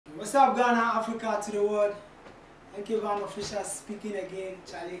What's up, Ghana, Africa, to the world? Van official speaking again,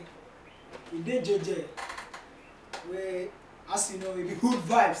 Charlie. We did JJ. We, as you know, we be hood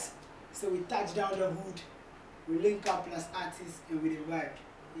vibes. So we touch down the hood, we link up as artists, and we the vibe.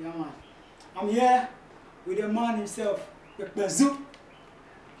 Yeah, man. I'm here with the man himself, VYBZ.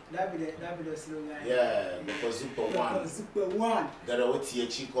 That be the slogan. Yeah, the Super One. Super One. That I would see a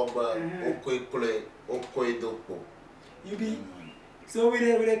chick over Okwe Dopo. You be. So we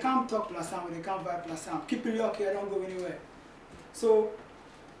they come talk plus time, we they come vibe plus time. Keep it locked here, don't go anywhere. So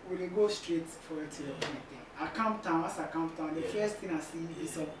we they go straight for it to the point. I come town, as I come town, the first thing I see is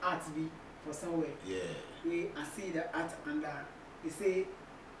some art be for somewhere. Yeah. I see the art under. They say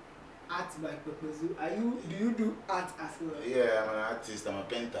art by VYBZ. Do you do art as well? Yeah, I'm an artist, I'm a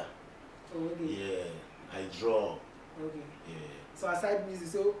painter. Oh, okay. Yeah, I draw. Okay. Yeah. So aside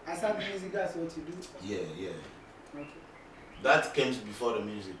music, that's what you do? Yeah. Okay. That came before the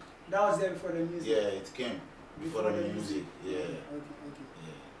music. That was there before the music? Yeah, it came before the music. Yeah. Okay.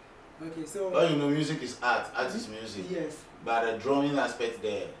 Yeah. Okay, so... Well, you know, music is art. Art is music. Yes. But the drumming aspect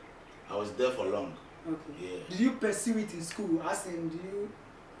there, I was there for long. Okay. Yeah. Did you pursue it in school? As in,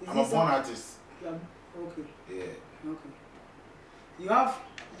 I'm a born artist. Yeah. Okay. Yeah. Okay. You have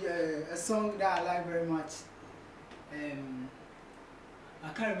a song that I like very much. I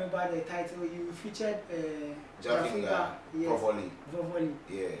can't remember the title. You featured Jafinga, Vovoli.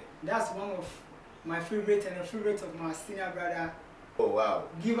 Yeah. That's one of my favorite and a favorite of my senior brother. Oh wow.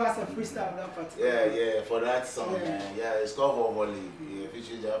 Give us a freestyle of that particular. Yeah, for that song, man. Yeah, it's called Vovoli. Yeah,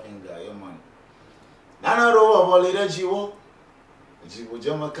 featured Jafinga, yeah man. Nana ro Vovoli da jiwo. Jiwo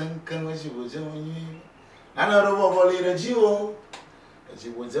jama kankan, jiwo jama nyi. Nana ro Vovoli da jiwo.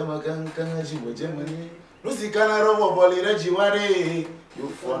 Jiwo jama kankan, jiwo jama nyi. Nusikana ro Vovoli da jiware. You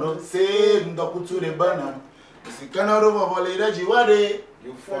follow say Ndokutu de Banam. Nusikana ro Vovoli da jiware.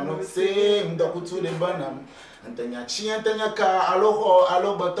 You follow say Ndokutu de Banam. Antanya chi antanya ka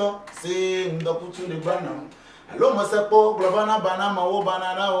alo bato say Ndokutu de Banam. Alo masapo globana banama wo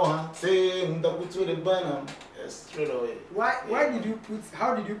banana wo say Ndokutu de Banam. Yes, straight away. Why did you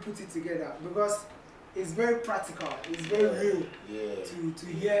how did you put it together? Because it's very practical, it's very real to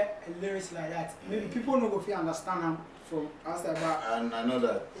hear lyrics like that. Maybe people don't go feel understand them from outside, but and I know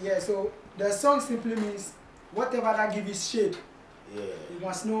that. Yeah, so the song simply means whatever that gives you shape. Yeah. You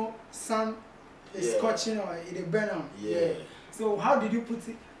must know sun is scorching or it is burning. Yeah. So how did you put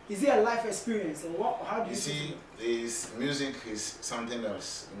it? Is it a life experience or what? How do you see? Is music is something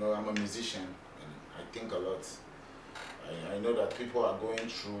else. You know, I'm a musician and I think a lot. I know that people are going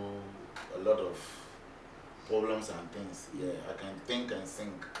through a lot of problems and things. Yeah, I can think and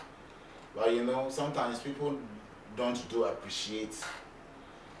sing. But you know, sometimes people don't appreciate,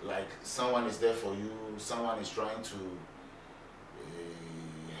 like someone is there for you, someone is trying to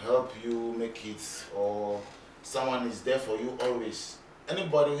help you make it, or someone is there for you always.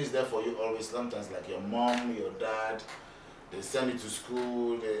 Anybody who is there for you always, sometimes like your mom, your dad, they send you to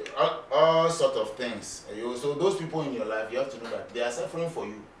school, all sorts of things. So those people in your life, you have to know that they are suffering for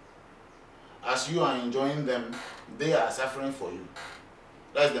you. As you are enjoying them, they are suffering for you.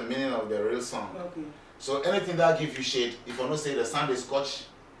 That's the meaning of the real song. Okay. So anything that gives you shade, if I don't say the sun is scotch,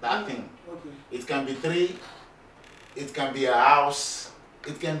 that thing. Okay. It can be tree, it can be a house,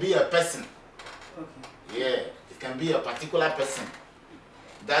 it can be a person. Okay. Yeah, it can be a particular person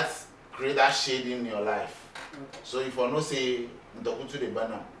that create that shade in your life. Okay. So if I don't say Ndokutu de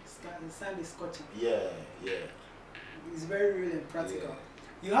Banam, the sun is scotching. Yeah. It's very real and practical.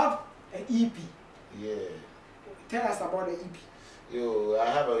 Yeah. You have an EP. Yeah. Tell us about the EP. Yo, I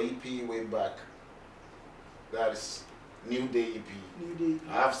have an EP way back. That's New Day EP. New Day.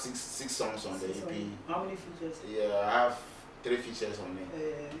 I have six songs on the EP. How many features? Yeah, I have 3 features on it.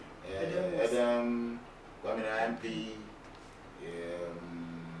 Adam, Fameye MP,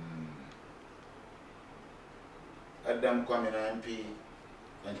 Adam, Fameye MP,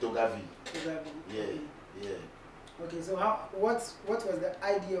 and TOKZ. Yeah. Okay, so what was the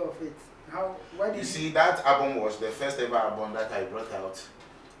idea of it? Why did you see, that album was the first ever album that I brought out.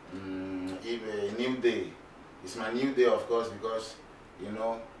 New Day. It's my new day, of course, because you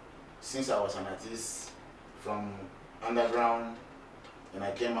know, since I was an artist from underground and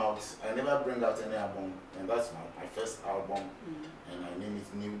I came out, I never bring out any album, and that's my first album, and I name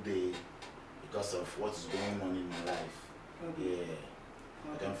it New Day because of what is going on in my life. Okay.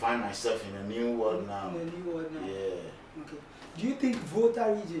 Yeah. Okay. I can find myself in a new world now. In a new world now. Yeah. Okay. Do you think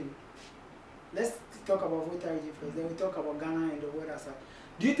Volta region? Let's talk about Volta region first. Then we talk about Ghana and the world outside.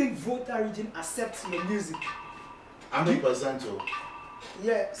 Do you think Volta region accepts your music? 100% too.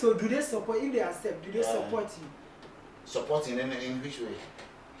 Yeah. So do they support? If they accept, do they support you? Supporting in which way?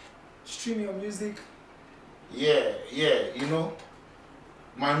 stream your music? Yeah, you know,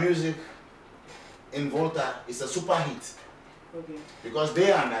 my music in Volta is a super hit. Okay. Because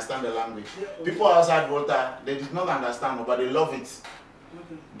they understand the language. Yeah, okay. People outside Volta, they did not understand, but they love it.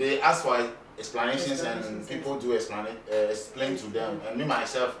 Okay. They ask for explanations and people do explain to them. And me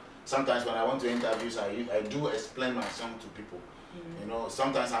myself, sometimes when I went to interviews, I do explain my song to people. You know,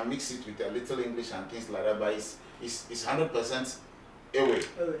 sometimes I mix it with a little English and things like that, but it's 100%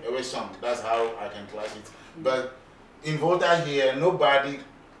 Ewe song. That's how I can class it. But in Volta here, nobody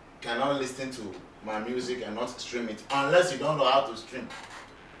cannot listen to my music and not stream it unless you don't know how to stream.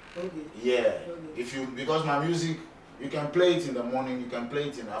 Okay. Yeah. Okay. Because my music, you can play it in the morning, you can play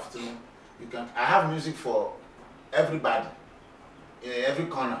it in the afternoon. I have music for everybody, in every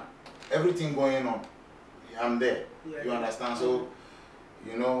corner, everything going on. I'm there. Yeah, you understand? So,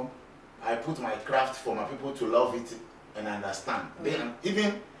 you know, I put my craft for my people to love it and understand.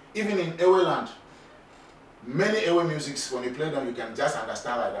 Even in Ewe land, many Ewe musics, when you play them, you can just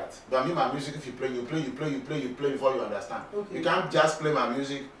understand like that. But me, my music, if you play before you understand. Okay. You can't just play my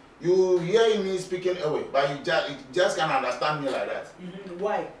music. You hear me speaking Ewe, but you just can't understand me like that.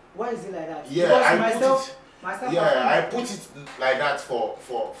 Why? Why is it like that? Yeah, I put it like that for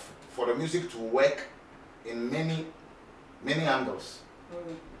the music to work in many angles.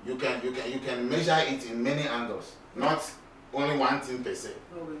 Okay. You can measure it in many angles, not only one thing per se.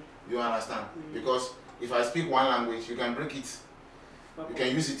 Okay. You understand? Because if I speak one language, you can break it. You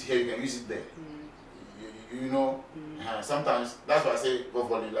can use it here, you can use it there. You know, sometimes, that's why I say,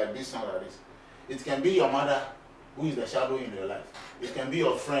 like this song like this. It can be your mother who is the shadow in your life. It can be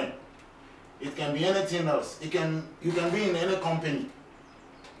your friend. It can be anything else. You can be in any company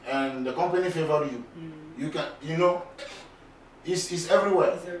and the company favor you. You know, it's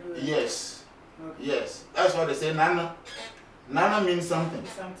everywhere. It's everywhere. Yes. Okay. Yes. That's why they say Nana. Nana means something.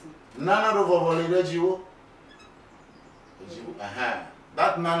 Nana rovo.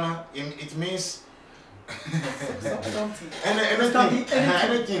 That Nana, it means something.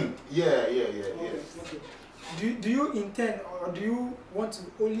 Anything. Yeah. Okay. Do you intend or do you want to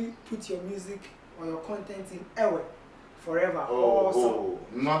only put your music or your content in Ewe forever?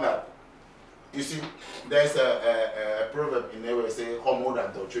 Not that. You see, there's a proverb in Ewe say homo da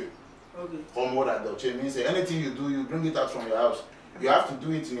dolce. Okay. Homo da dolce means anything you do, you bring it out from your house. You have to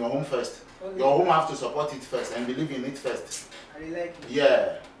do it in your home first. Okay. Your home have to support it first and believe in it first. I like it.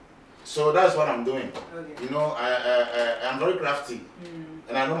 Yeah. So that's what I'm doing. Okay. You know, I'm very crafty,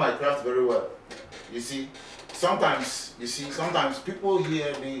 and I know my craft very well. You see, sometimes people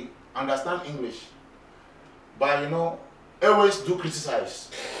here, they understand English, but you know, always do criticize.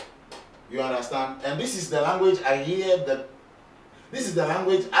 You understand? And this is the language I hear. This is the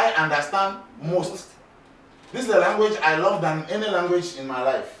language I understand most. This is the language I love than any language in my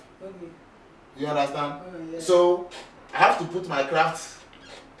life. Okay. You understand? Yeah. So I have to put my craft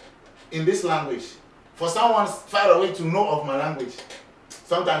in this language for someone far away to know of my language.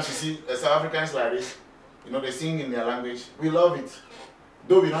 Sometimes you see South Africans like this, you know, they sing in their language. We love it,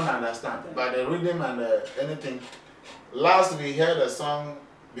 though we don't understand. But the rhythm and anything. Last we heard a song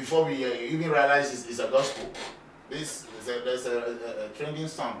before we even realized it's a gospel. There's a trending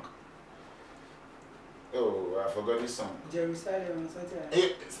song. Oh, I forgot this song. Jerusalem or something like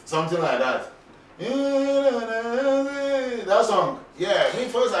that. Something like that. That song, yeah. Me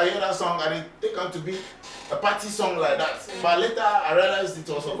first I hear that song, I didn't take it to be a party song like that. But later I realized it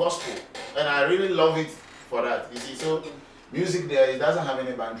was a gospel, and I really love it for that. You see, so music there, it doesn't have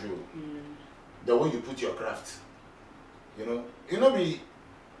any boundary. The way you put your craft, you know,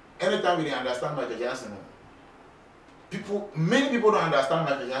 anytime we didn't understand Michael Jackson, many people don't understand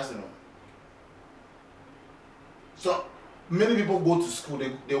Michael Jackson. So many people go to school,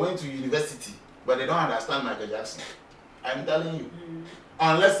 they went to university, but they don't understand Michael Jackson. I'm telling you.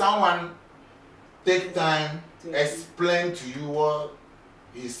 Unless someone take time to explain to you what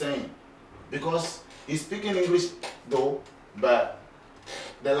he's saying. Because he's speaking English though, but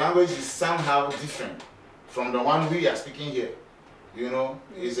the language is somehow different from the one we are speaking here. You know,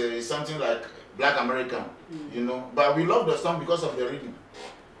 it's something like Black American, you know. But we love the song because of the rhythm.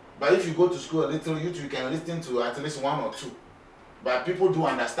 But if you go to school a little, you can listen to at least one or two. But people do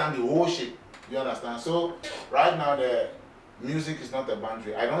understand the whole shit. You understand? So right now the music is not a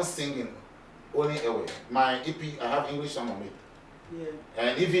boundary. I don't sing in only Ewe. My EP, I have English song on it. Yeah.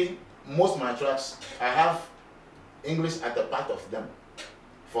 And even most of my tracks, I have English at the part of them.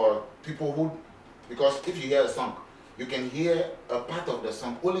 For people who, because if you hear a song, you can hear a part of the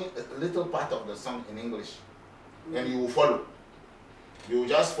song, only a little part of the song in English. And you will follow. You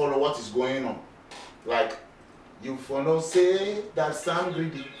just follow what is going on. Like You for no say that sound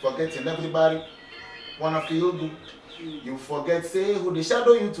greedy, forgetting everybody wanna feel good. You forget say who they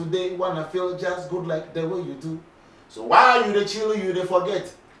shadow you today, wanna feel just good like the way you do. So while you the chill, you they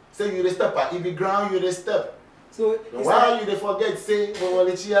forget. Say you the stepper, if you ground you the step. So while you they forget, say go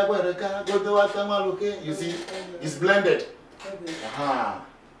to what you see, it's blended. Okay.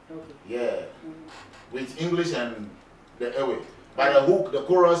 Okay. Yeah. With English and the Ewe. By the hook, the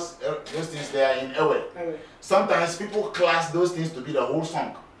chorus, those things they are in Ewe. Sometimes people class those things to be the whole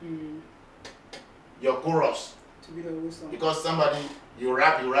song. Your chorus. To be the whole song. Because somebody, you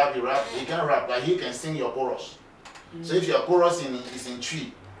rap, he can rap, but he can sing your chorus. So if your chorus is in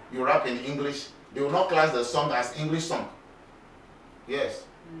tree, you rap in English, they will not class the song as English song. Yes.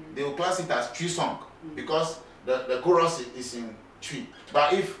 They will class it as tree song because the chorus is in tree.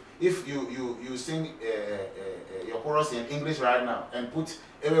 But if you sing your chorus in English right now and put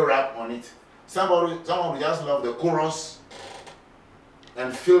every rap on it, someone will just love the chorus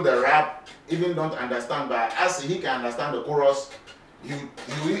and feel the rap, even don't understand. But as he can understand the chorus,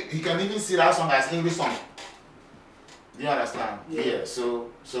 he can even see that song as English song. Do you understand? Yeah.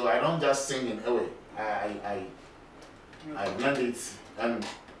 So I don't just sing in a way. I blend it, and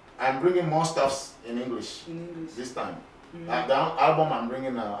I'm bringing more stuffs in English this time. The album I'm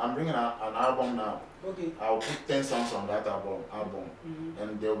bringing now. I'm bringing an album now. Okay. I'll put 10 songs on that album,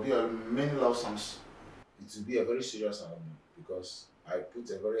 and there will be many love songs. It will be a very serious album because I put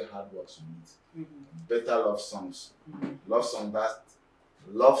a very hard work on it. Better love songs, love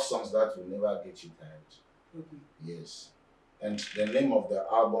songs that will never get you tired. Yes, and the name of the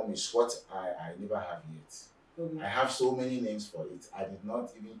album is what I never have yet. I have so many names for it. I did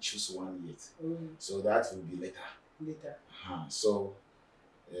not even choose one yet. So that will be later. So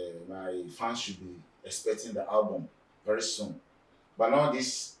my fans should be expecting the album very soon. But not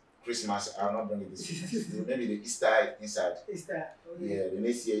this Christmas. I'll not bring it this Christmas. Maybe the Easter inside. Yeah, the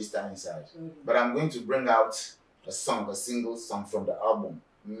next year Easter inside. But I'm going to bring out a single song from the album.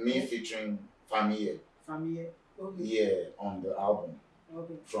 Me featuring Fameye. Yeah, on the album.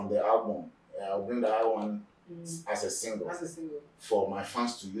 From the album. I'll bring that one as a single for my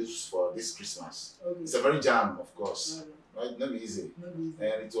fans to use for this Christmas. It's a very jam, of course. Right? Not easy. And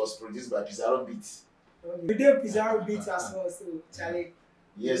it was produced by Pizarro Beats. We did Pizarro Beats as well, so Charlie.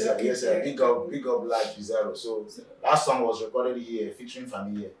 Yes, sir. Big up like Pizarro. So that song was recorded here featuring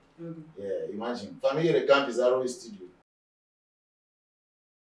Fameye. Yeah, imagine. Fameye they come Pizarro studio.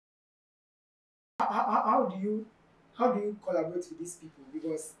 How do you collaborate with these people?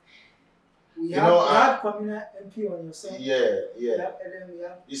 Because we have communal MP on your song. Yeah.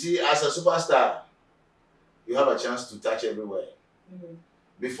 You see, as a superstar, you have a chance to touch everywhere.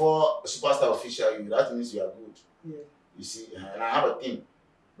 Before a superstar official you, that means you are good. You see, and I have a team,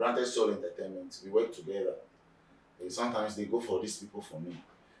 Granted Soul Entertainment. We work together. Sometimes they go for these people for me.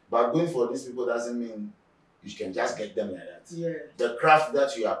 But going for these people doesn't mean you can just get them like that. The craft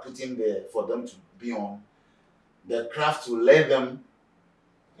that you are putting there for them to be on, the craft to let them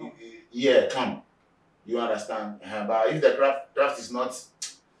come. You understand? But if the craft is not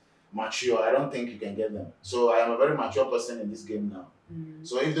mature, I don't think you can get them. So I am a very mature person in this game now.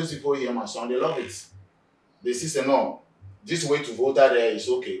 So if those people hear my song, they love it. They say, no, this way to vote there is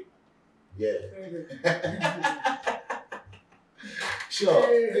okay. Yeah.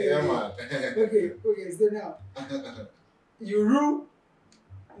 Sure. Yeah, man. Okay. So now, you rule.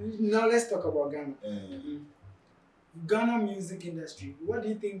 Now let's talk about Ghana. Ghana music industry. What do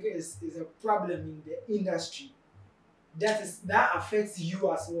you think is a problem in the industry that affects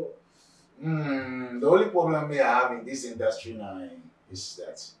you as well? The only problem we have in this industry now is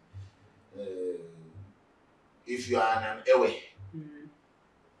that if you are an Ewe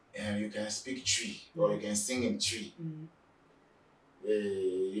and you can speak tree or you can sing in tree,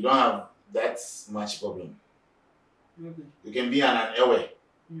 you don't have that much problem. You can be an Ewe,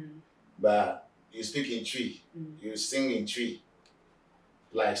 but you speak in tree, you sing in tree,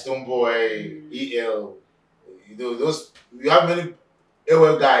 like Stoneboy, EL. You have many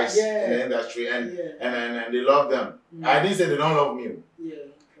Ewe guys in the industry, and they love them. I didn't say they don't love me,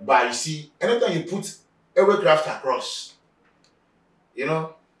 but you see, anytime you put Ewe craft across,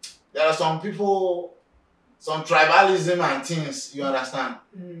 there are some people, some tribalism and things. You understand?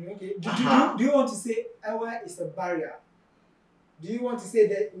 Okay. Do you want to say Ewe is a barrier? Do you want to say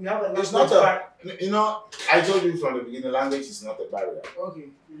that we have a language? It's not I told you from the beginning, language is not a barrier. Okay.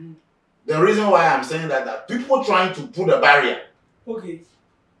 The reason why I'm saying that people trying to put a barrier. Okay.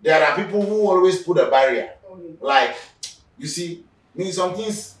 There are people who always put a barrier. Like, you see, some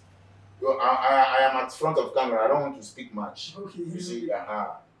things, I am at front of camera. I don't want to speak much. Okay. You see,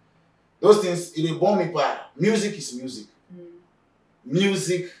 Those things, it bomb me pa. Music is music.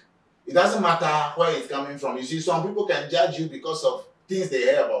 Music, it doesn't matter where it's coming from. You see, some people can judge you because of things they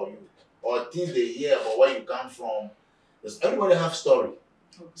hear about you or things they hear about where you come from. Because everybody have story.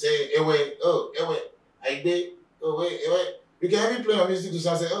 Say, hey, wait, I did, wait. You can even play your music to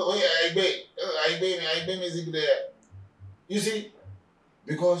someone say, I did music there. You see,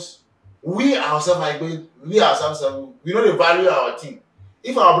 because we ourselves, we know the value of our thing.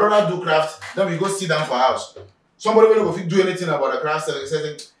 If our brother do craft, then we go sit down for house. Somebody will go do anything about the craft,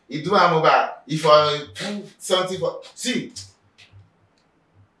 says, he do if I do something for see,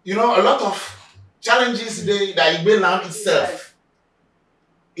 you know, a lot of challenges today that Igbe land itself,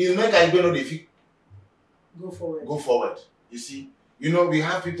 it make Igbe know they go forward. You see, you know, we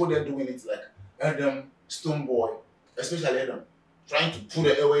have people that doing it like Adam, Stone Boy, especially Adam, trying to put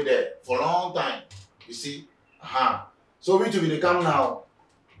it away there for a long time. You see, so we to be the come now,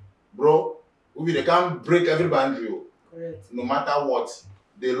 bro. We can't break every boundary, no matter what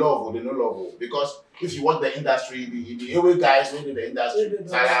they love or they no love. Because if you watch the industry, the away guys in the industry,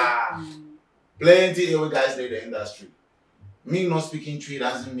 plenty away guys in the industry. Me not speaking tree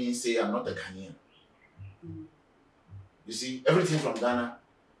doesn't mean say I'm not a Ghanaian. You see, everything from Ghana,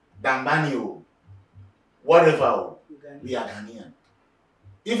 Dambani, whatever, we are Ghanaian.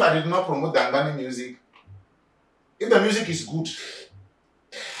 If I did not promote Dambani music, if the music is good,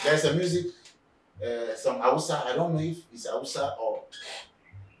 there's a music. Some Hausa, I don't know if it's Hausa or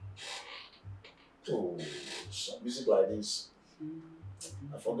some music like this.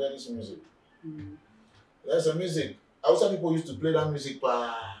 I forget this music. There's a music. Hausa people used to play that music,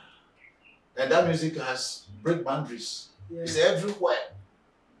 and that music has break boundaries. Yeah. It's everywhere.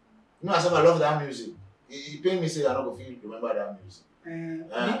 Me myself, I love that music. It pain me say I don't go feel remember that music.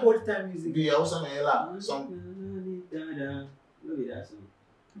 The old time music. The Hausa some.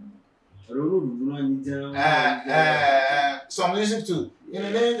 Some music too. I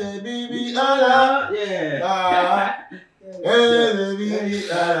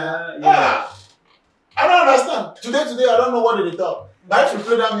don't understand. Today, I don't know what they talk. But if you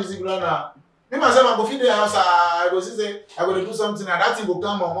play that music right now, me myself, I go feed the house, I go say, I go do something, and that thing will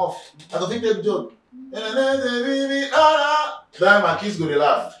come off. I go feed the joke. Then my kids go to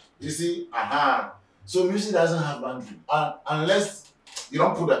laugh. You see? So music doesn't have boundary. Unless you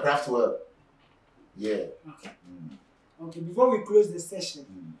don't put the craft well. Yeah. Okay. Okay, before we close the session,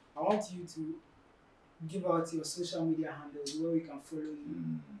 I want you to give out your social media handles where we can follow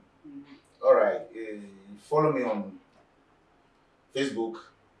you. Alright. Follow me on Facebook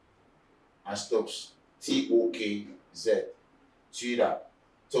as TOKZ, TOKZ, Twitter,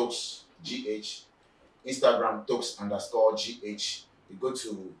 TOKZ, GH, Instagram, TOKZ_GH. You go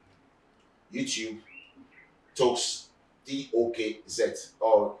to YouTube, TOKZ, TOKZ,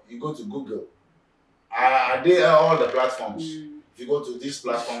 or you go to Google. They are all the platforms. If you go to these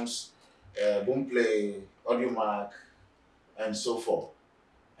platforms, Boomplay, AudioMark, and so forth,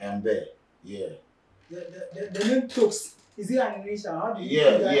 I'm there. Yeah. The name TOKZ, is it an initial? How do you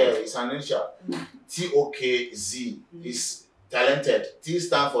it's an initial. TOKZ is talented. T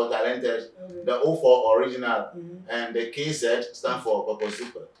stands for talented. Okay. The O for original, and the KZ stands for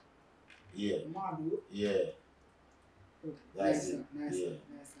compositor. Yeah. Yeah. Okay. Nice.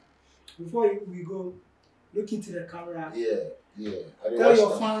 Before we go, look into the camera. Yeah. Tell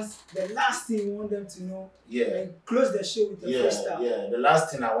your fans the last thing you want them to know. Yeah. And close the show with a freestyle. Yeah. The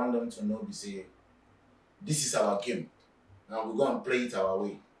last thing I want them to know is say, this is our game. Now we're going to play it our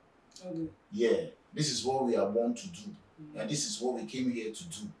way. Okay. Yeah. This is what we are born to do. And this is what we came here to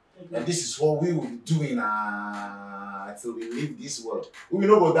do. Okay. And this is what we will be doing until we leave this world. We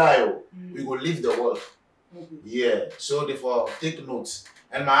will not go die. We will leave the world. Okay. Yeah. So therefore, take notes.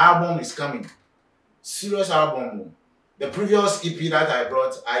 And my album is coming. Serious album. The previous EP that I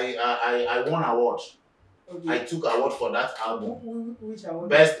brought, I won award. Okay. I took award for that album. Which award?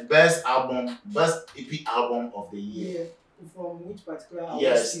 Best album, best EP album of the year. Yeah. From which particular award?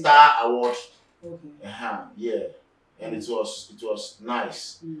 Yeah, Star Award. Okay. Yeah. And it was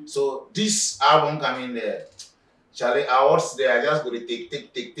nice. So this album coming there, Charlie, awards there, I just go to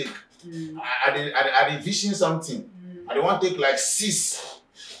take. I envision something. I don't want to take like 6.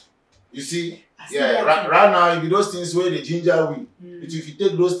 You see? Yeah, right now, if you those things where the ginger we, if you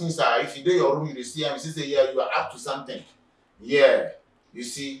take those things, if you do your room, you see, and you say, yeah, you are up to something. Yeah, you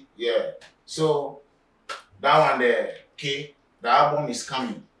see, yeah. So that one there, okay, the album is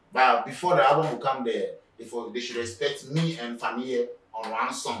coming. But before the album will come there, they should expect me and Fameye on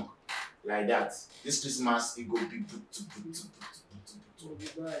one song like that. This Christmas, it will be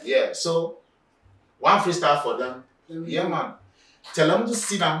yeah. So one freestyle for them. Yeah, man. Tell them to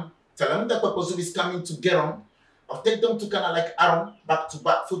sit down. Tell them the purpose is coming to get on. I'll take them to kind of like arm, back to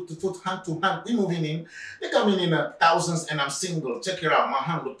back, foot to foot, hand to hand. We moving in. They coming in thousands and I'm single. Check it out. My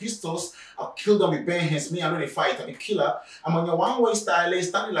hand with pistols. I'll kill them with bare hands. Me, I really fight. I'm a killer. I'm on your one-way style,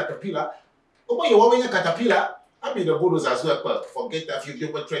 standing like a pillar. Oh, boy, you're wearing a caterpillar. I'll be the bulldozer as well, but forget that if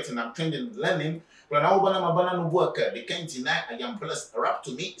you were threatened, I'm training, learning. But now, when I'm a banana worker, they can't deny I am blessed. Rap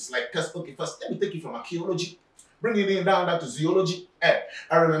to me, it's like, okay, first, let me take you from archaeology. Bring it in down to zoology.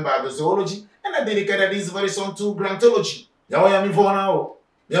 I remember the zoology, and I dedicated this very song to grantology. Go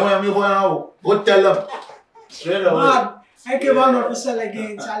tell them. Straight away. Man, thank you, man, official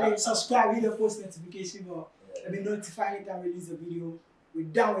again. Charlie, subscribe, hit the post notification bell. Let me notify anytime I release a video. We're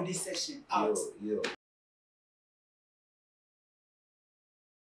done with this session. Out. Yo.